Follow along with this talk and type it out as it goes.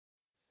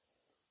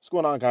What's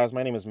going on, guys?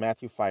 My name is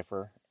Matthew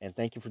Pfeiffer, and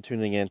thank you for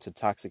tuning in to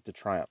Toxic to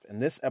Triumph. In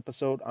this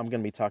episode, I'm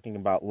going to be talking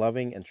about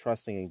loving and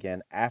trusting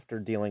again after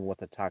dealing with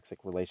a toxic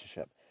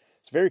relationship.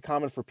 It's very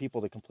common for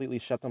people to completely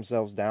shut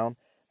themselves down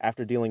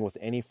after dealing with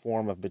any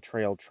form of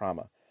betrayal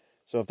trauma.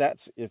 So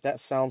if that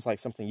sounds like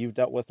something you've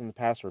dealt with in the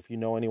past, or if you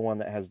know anyone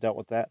that has dealt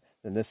with that,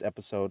 then this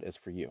episode is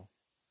for you.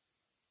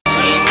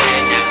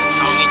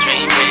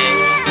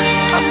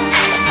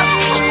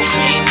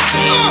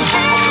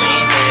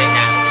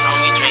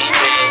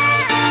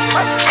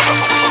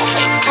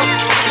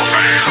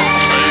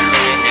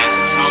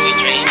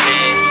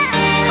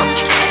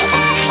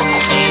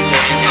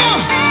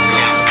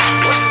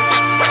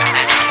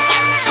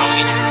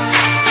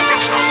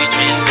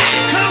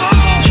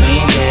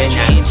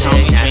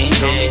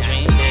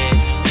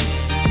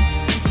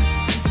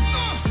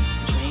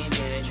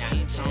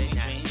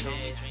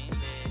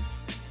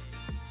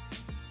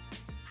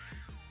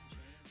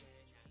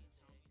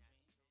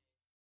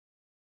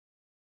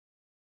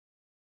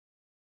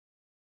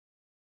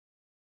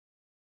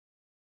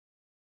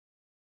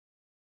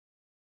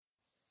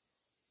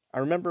 I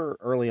remember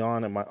early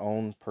on in my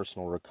own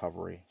personal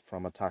recovery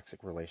from a toxic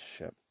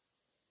relationship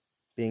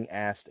being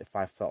asked if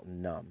I felt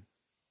numb.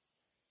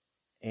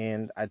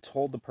 And I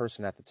told the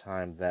person at the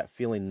time that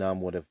feeling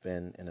numb would have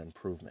been an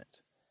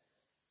improvement.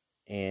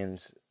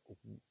 And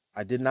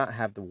I did not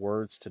have the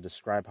words to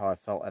describe how I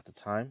felt at the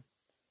time.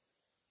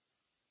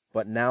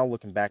 But now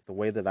looking back, the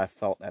way that I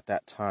felt at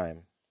that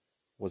time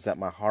was that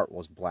my heart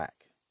was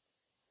black.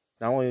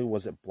 Not only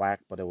was it black,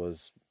 but it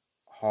was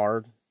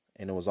hard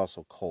and it was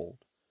also cold.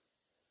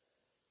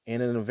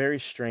 And in a very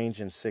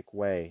strange and sick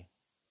way,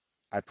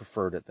 I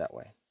preferred it that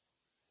way.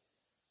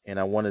 And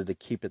I wanted to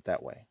keep it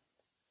that way.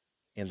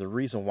 And the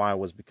reason why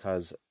was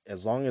because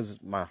as long as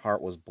my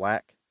heart was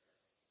black,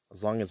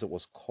 as long as it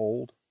was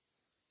cold,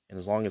 and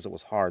as long as it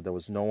was hard, there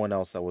was no one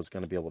else that was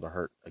going to be able to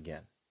hurt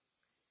again.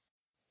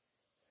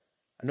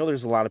 I know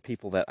there's a lot of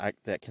people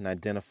that can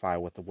identify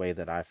with the way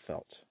that I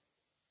felt.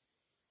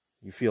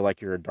 You feel like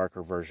you're a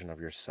darker version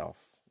of yourself.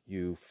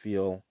 You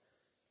feel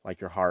like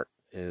your heart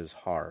is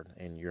hard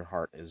and your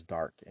heart is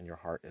dark and your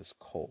heart is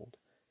cold.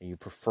 And you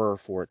prefer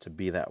for it to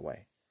be that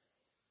way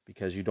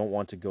because you don't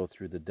want to go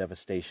through the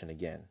devastation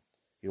again.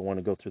 You don't want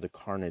to go through the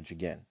carnage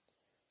again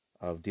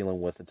of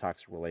dealing with a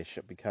toxic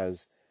relationship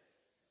because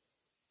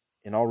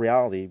in all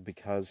reality,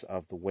 because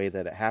of the way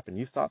that it happened,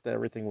 you thought that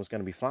everything was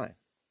going to be fine.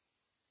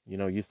 You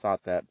know, you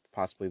thought that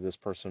possibly this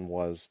person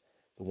was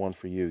the one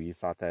for you. You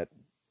thought that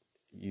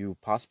you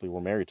possibly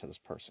were married to this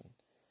person.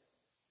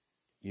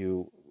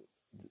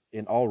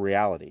 In all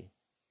reality,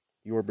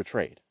 you were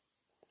betrayed.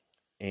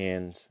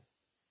 And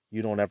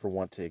you don't ever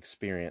want to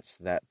experience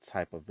that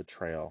type of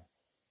betrayal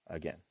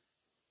again.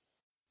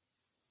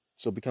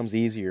 So it becomes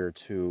easier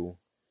to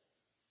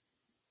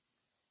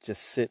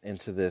just sit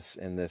into this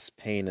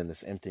pain and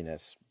this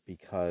emptiness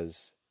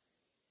because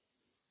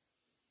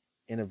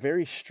in a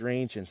very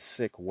strange and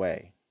sick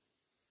way,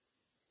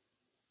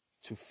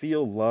 to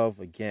feel love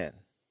again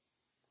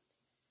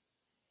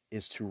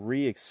is to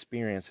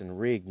re-experience and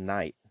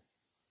reignite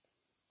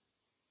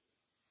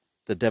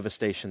the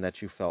devastation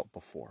that you felt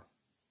before.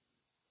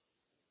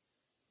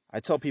 I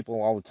tell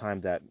people all the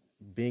time that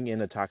being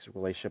in a toxic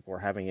relationship or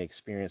having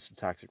experienced a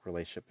toxic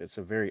relationship, it's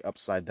a very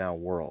upside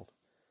down world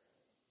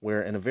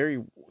where in a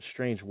very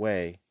strange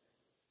way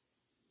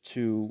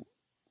to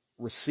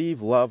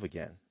receive love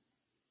again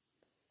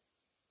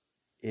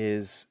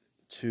is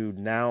to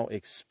now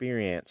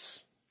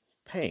experience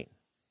pain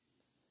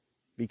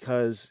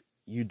because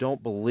you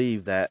don't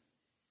believe that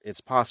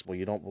it's possible.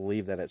 You don't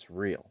believe that it's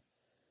real.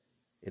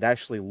 It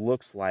actually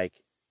looks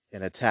like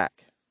an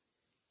attack.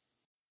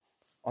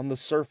 On the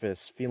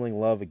surface, feeling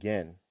love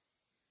again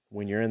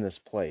when you're in this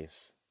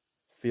place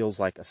feels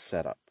like a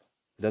setup.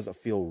 It doesn't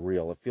feel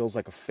real. It feels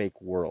like a fake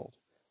world.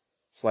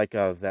 It's like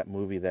that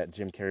movie that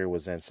Jim Carrey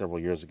was in several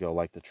years ago,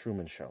 like The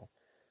Truman Show.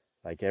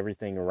 Like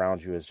everything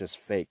around you is just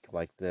fake.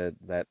 Like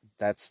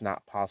that's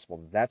not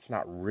possible. That's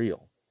not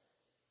real.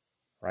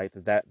 Right?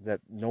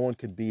 That no one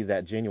could be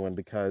that genuine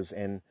because,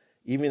 and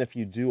even if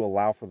you do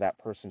allow for that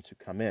person to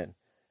come in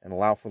and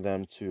allow for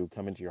them to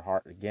come into your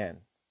heart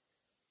again,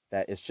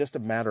 that it's just a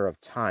matter of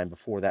time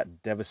before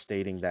that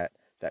devastating, that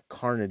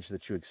carnage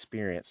that you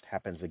experienced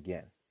happens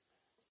again.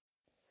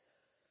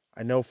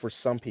 I know for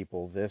some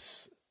people,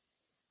 this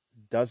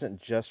doesn't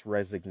just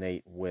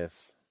resonate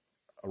with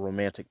a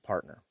romantic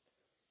partner.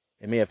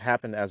 It may have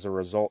happened as a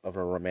result of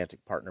a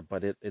romantic partner,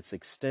 but it's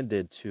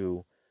extended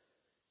to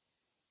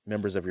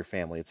members of your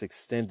family. It's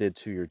extended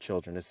to your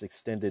children. It's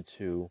extended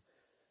to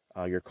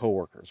your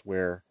coworkers,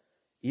 where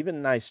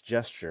even nice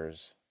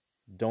gestures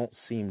don't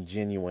seem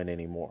genuine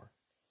anymore.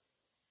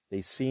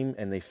 They seem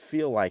and they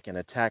feel like an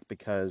attack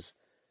because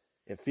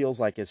it feels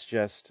like it's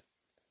just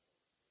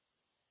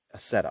a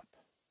setup.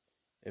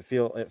 It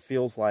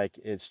feels like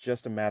it's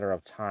just a matter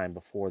of time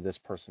before this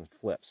person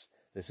flips.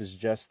 This is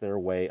just their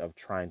way of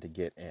trying to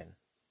get in.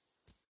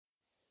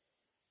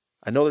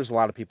 I know there's a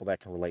lot of people that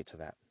can relate to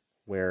that,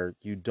 where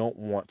you don't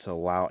want to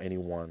allow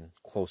anyone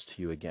close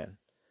to you again.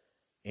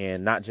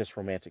 And not just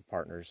romantic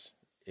partners,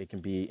 It can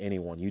be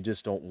anyone. You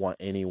just don't want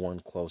anyone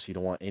close. You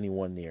don't want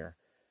anyone near,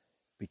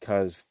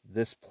 because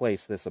this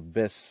place, this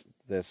abyss,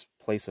 this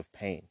place of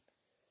pain,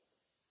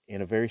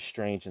 in a very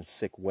strange and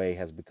sick way,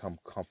 has become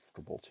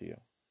comfortable to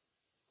you.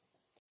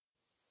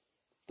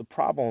 The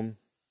problem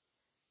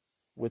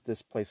with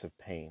this place of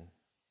pain,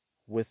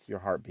 with your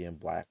heart being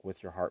black,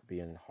 with your heart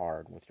being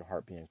hard, with your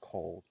heart being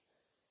cold,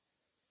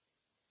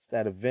 is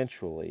that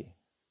eventually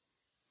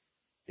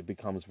it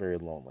becomes very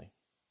lonely.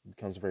 It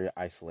becomes very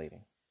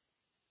isolating,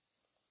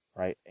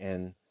 right?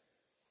 And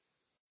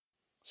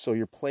so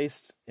you're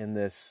placed in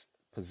this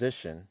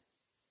position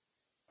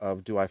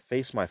of, do I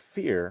face my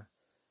fear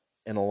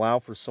and allow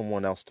for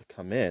someone else to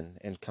come in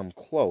and come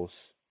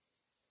close,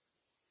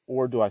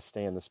 or do I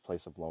stay in this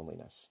place of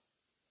loneliness?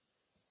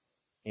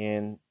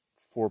 And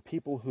for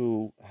people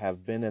who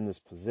have been in this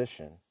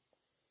position,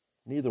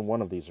 neither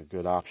one of these are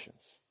good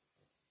options.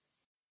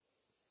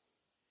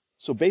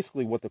 So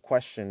basically what the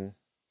question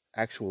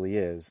actually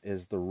is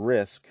the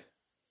risk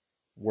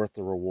worth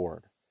the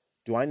reward?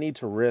 Do I need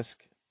to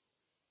risk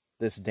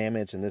this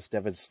damage and this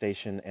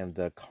devastation and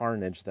the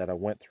carnage that I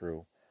went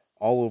through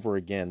all over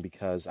again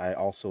because I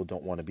also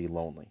don't want to be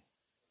lonely?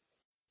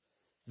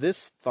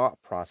 This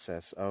thought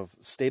process of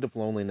state of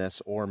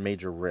loneliness or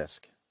major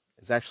risk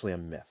is actually a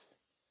myth.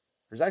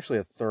 There's actually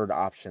a third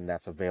option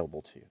that's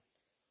available to you,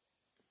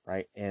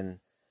 right? And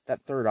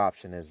that third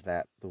option is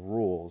that the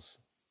rules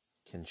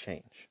can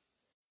change.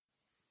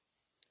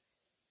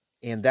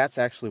 And that's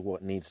actually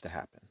what needs to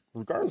happen.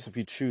 Regardless if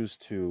you choose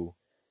to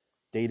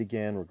date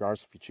again,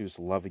 regardless if you choose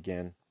to love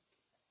again,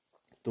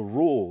 the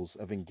rules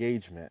of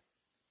engagement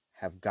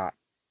have got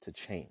to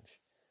change.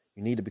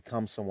 You need to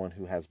become someone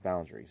who has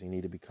boundaries. You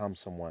need to become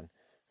someone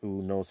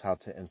who knows how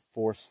to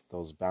enforce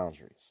those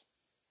boundaries.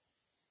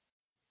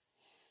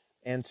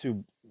 And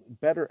to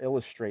better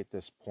illustrate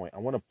this point, I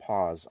want to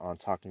pause on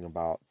talking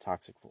about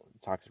toxic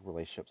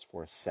relationships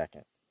for a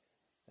second.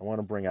 I want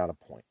to bring out a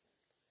point.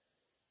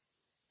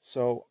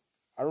 So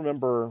I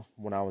remember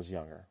when I was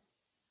younger,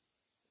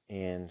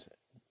 and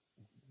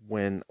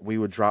when we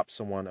would drop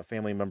someone, a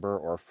family member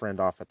or a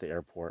friend, off at the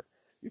airport,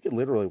 you could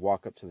literally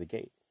walk up to the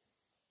gate.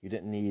 You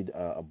didn't need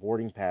a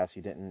boarding pass.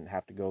 You didn't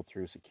have to go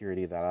through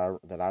security that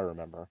I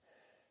remember.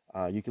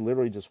 You could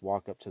literally just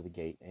walk up to the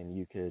gate and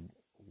you could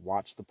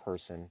watch the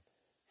person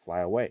fly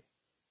away.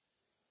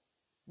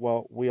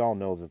 Well, we all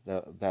know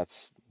that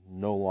that's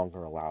no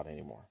longer allowed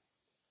anymore.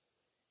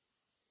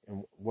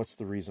 And what's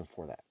the reason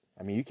for that?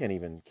 I mean, you can't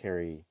even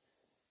carry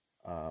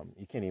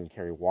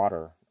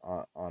water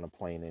on a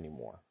plane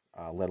anymore,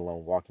 let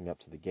alone walking up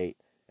to the gate.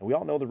 And we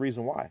all know the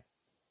reason why.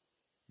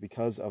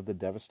 Because of the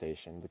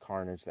devastation, the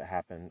carnage that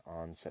happened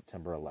on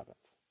September 11th.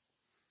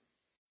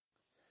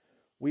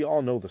 We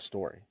all know the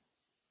story.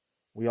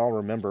 We all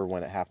remember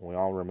when it happened. We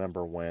all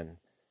remember when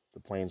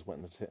the planes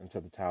went into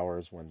the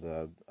towers, when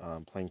the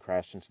plane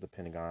crashed into the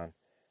Pentagon,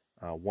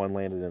 one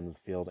landed in the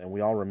field, and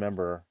we all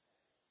remember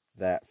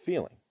that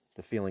feeling,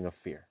 the feeling of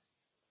fear,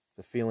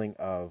 the feeling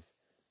of,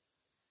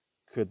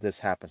 could this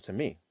happen to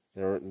me?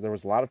 There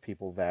was a lot of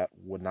people that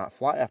would not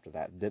fly after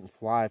that, didn't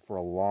fly for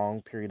a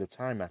long period of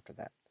time after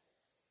that.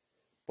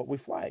 But we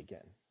fly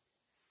again.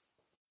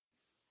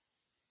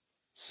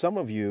 Some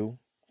of you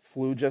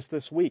flew just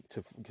this week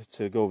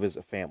to go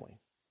visit family,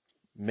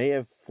 may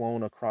have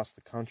flown across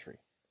the country.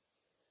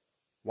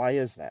 Why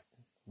is that?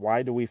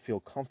 Why do we feel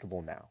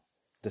comfortable now,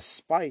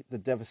 despite the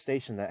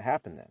devastation that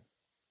happened then?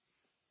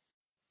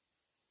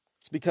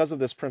 It's because of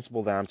this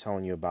principle that I'm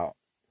telling you about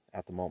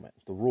at the moment.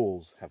 The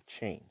rules have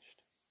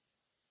changed,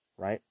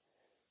 right?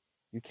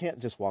 You can't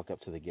just walk up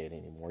to the gate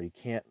anymore. You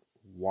can't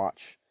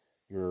watch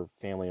your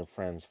family and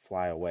friends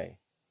fly away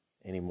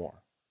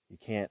anymore. You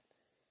can't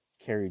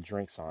carry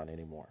drinks on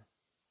anymore.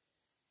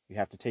 You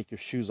have to take your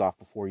shoes off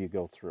before you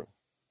go through.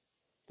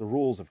 The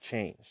rules have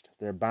changed.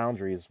 Their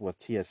boundaries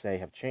with TSA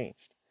have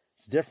changed.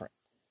 It's different,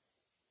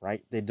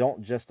 right? They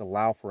don't just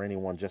allow for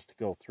anyone just to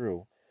go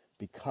through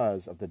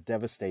because of the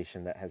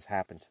devastation that has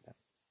happened to them.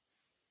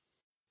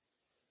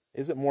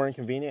 Is it more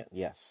inconvenient?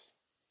 Yes.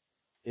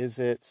 Is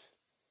it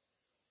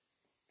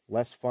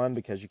less fun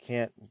because you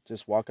can't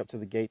just walk up to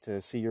the gate to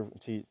see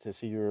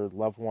your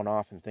loved one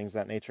off and things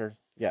of that nature?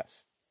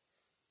 Yes.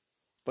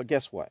 But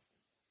guess what?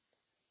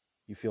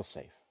 You feel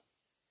safe.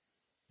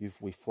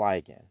 We fly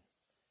again.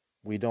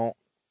 We don't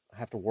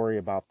have to worry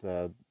about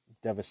the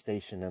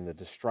devastation and the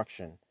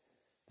destruction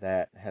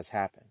that has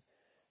happened.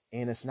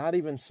 And it's not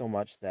even so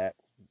much that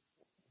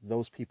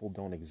those people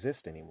don't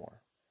exist anymore.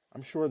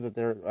 I'm sure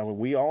that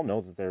we all know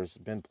that there's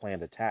been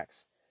planned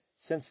attacks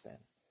since then.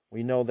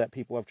 We know that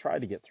people have tried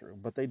to get through,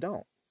 but they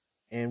don't.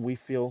 And we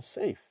feel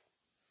safe.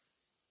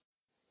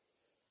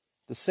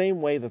 The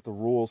same way that the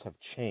rules have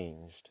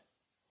changed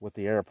with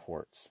the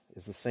airports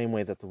is the same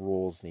way that the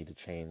rules need to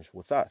change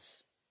with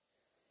us.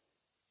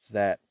 It's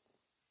that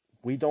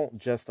we don't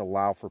just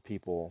allow for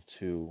people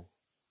to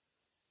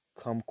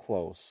come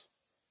close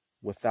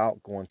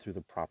without going through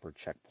the proper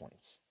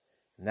checkpoints.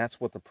 And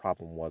that's what the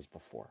problem was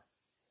before,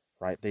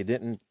 right?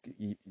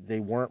 They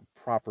weren't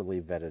properly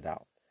vetted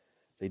out.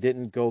 They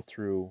didn't go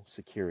through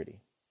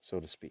security, so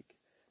to speak.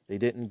 They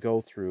didn't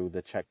go through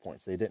the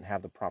checkpoints. They didn't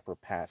have the proper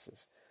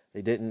passes.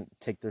 They didn't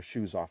take their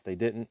shoes off. They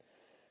didn't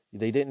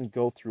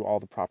go through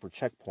all the proper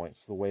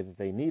checkpoints the way that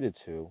they needed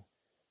to,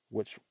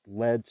 which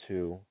led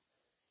to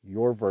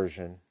your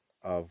version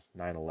of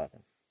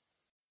 9/11.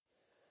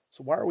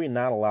 So why are we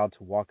not allowed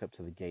to walk up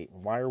to the gate?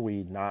 And why are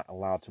we not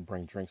allowed to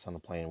bring drinks on the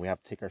plane? We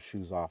have to take our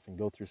shoes off and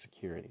go through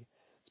security.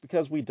 It's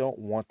because we don't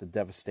want the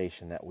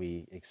devastation that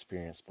we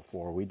experienced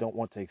before. We don't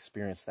want to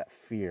experience that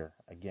fear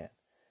again.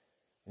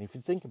 And if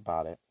you think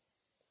about it,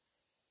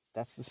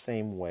 that's the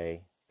same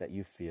way that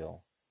you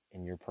feel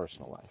in your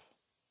personal life.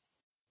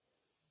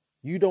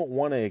 You don't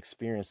want to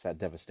experience that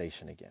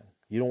devastation again.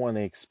 You don't want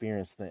to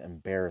experience the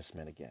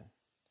embarrassment again.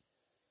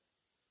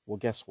 Well,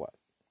 guess what?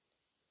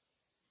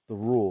 The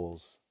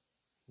rules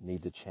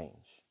need to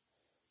change.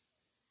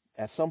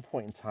 At some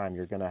point in time,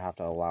 you're going to have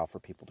to allow for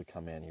people to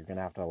come in. You're going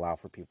to have to allow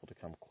for people to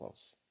come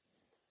close.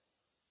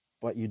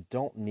 But you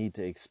don't need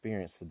to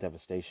experience the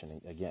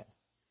devastation again.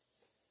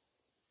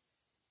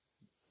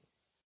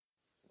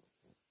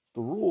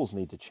 The rules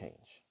need to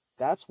change.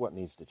 That's what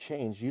needs to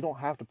change. You don't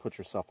have to put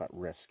yourself at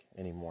risk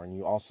anymore, and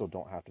you also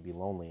don't have to be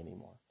lonely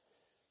anymore.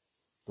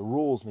 The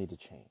rules need to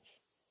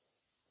change.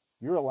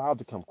 You're allowed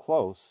to come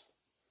close,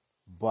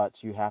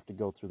 but you have to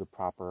go through the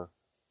proper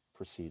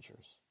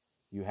procedures.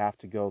 You have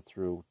to go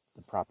through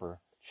the proper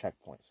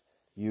checkpoints.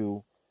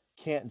 You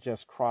can't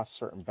just cross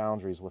certain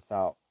boundaries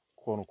without,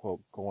 quote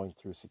unquote, going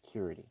through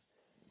security,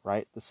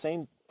 right? The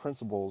same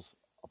principles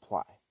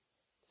apply.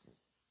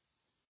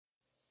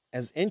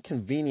 As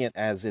inconvenient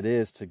as it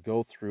is to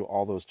go through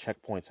all those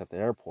checkpoints at the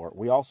airport,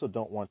 we also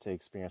don't want to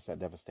experience that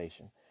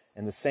devastation.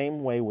 And the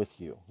same way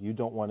with you, you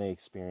don't want to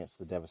experience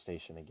the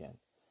devastation again.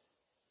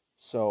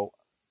 So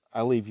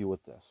I leave you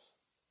with this.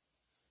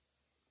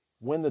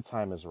 When the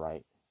time is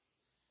right,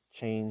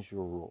 change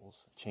your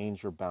rules,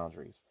 change your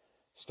boundaries.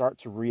 Start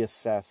to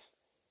reassess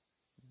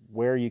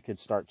where you could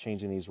start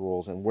changing these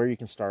rules and where you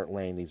can start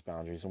laying these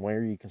boundaries and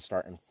where you can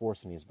start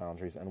enforcing these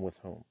boundaries and with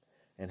whom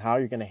and how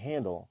you're going to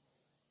handle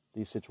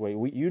these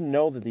situations. You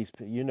know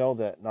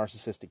that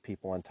narcissistic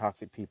people and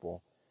toxic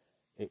people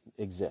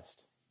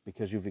exist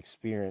because you've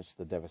experienced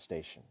the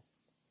devastation.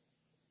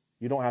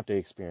 You don't have to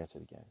experience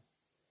it again.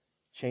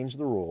 Change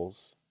the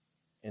rules,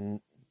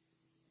 and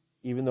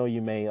even though you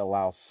may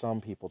allow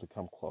some people to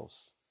come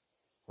close,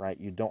 right?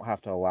 You don't have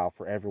to allow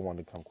for everyone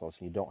to come close,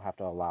 and you don't have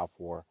to allow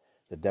for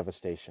the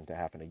devastation to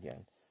happen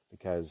again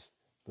because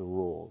the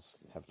rules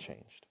have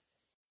changed.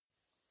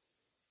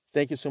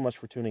 Thank you so much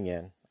for tuning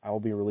in. I will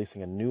be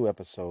releasing a new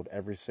episode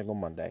every single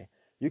Monday.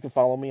 You can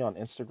follow me on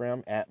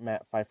Instagram at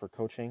Matt Pfeiffer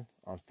Coaching,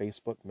 on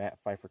Facebook, Matt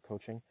Pfeiffer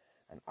Coaching,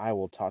 and I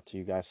will talk to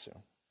you guys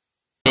soon.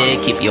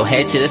 Keep your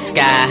head to the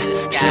sky,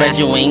 spread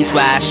your wings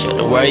wide, show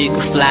the world you can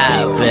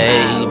fly,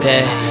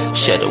 baby.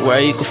 Show the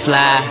world you can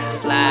fly,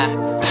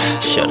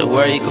 show the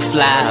world you can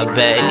fly,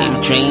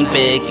 baby. Dream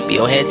big, keep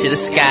your head to the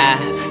sky,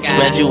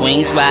 spread your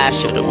wings wide,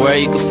 show the world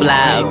you can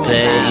fly,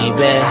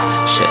 baby.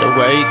 Show the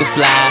world you can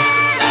fly,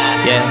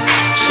 yeah.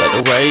 Show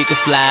the world you can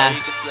fly.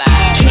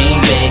 Dream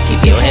big,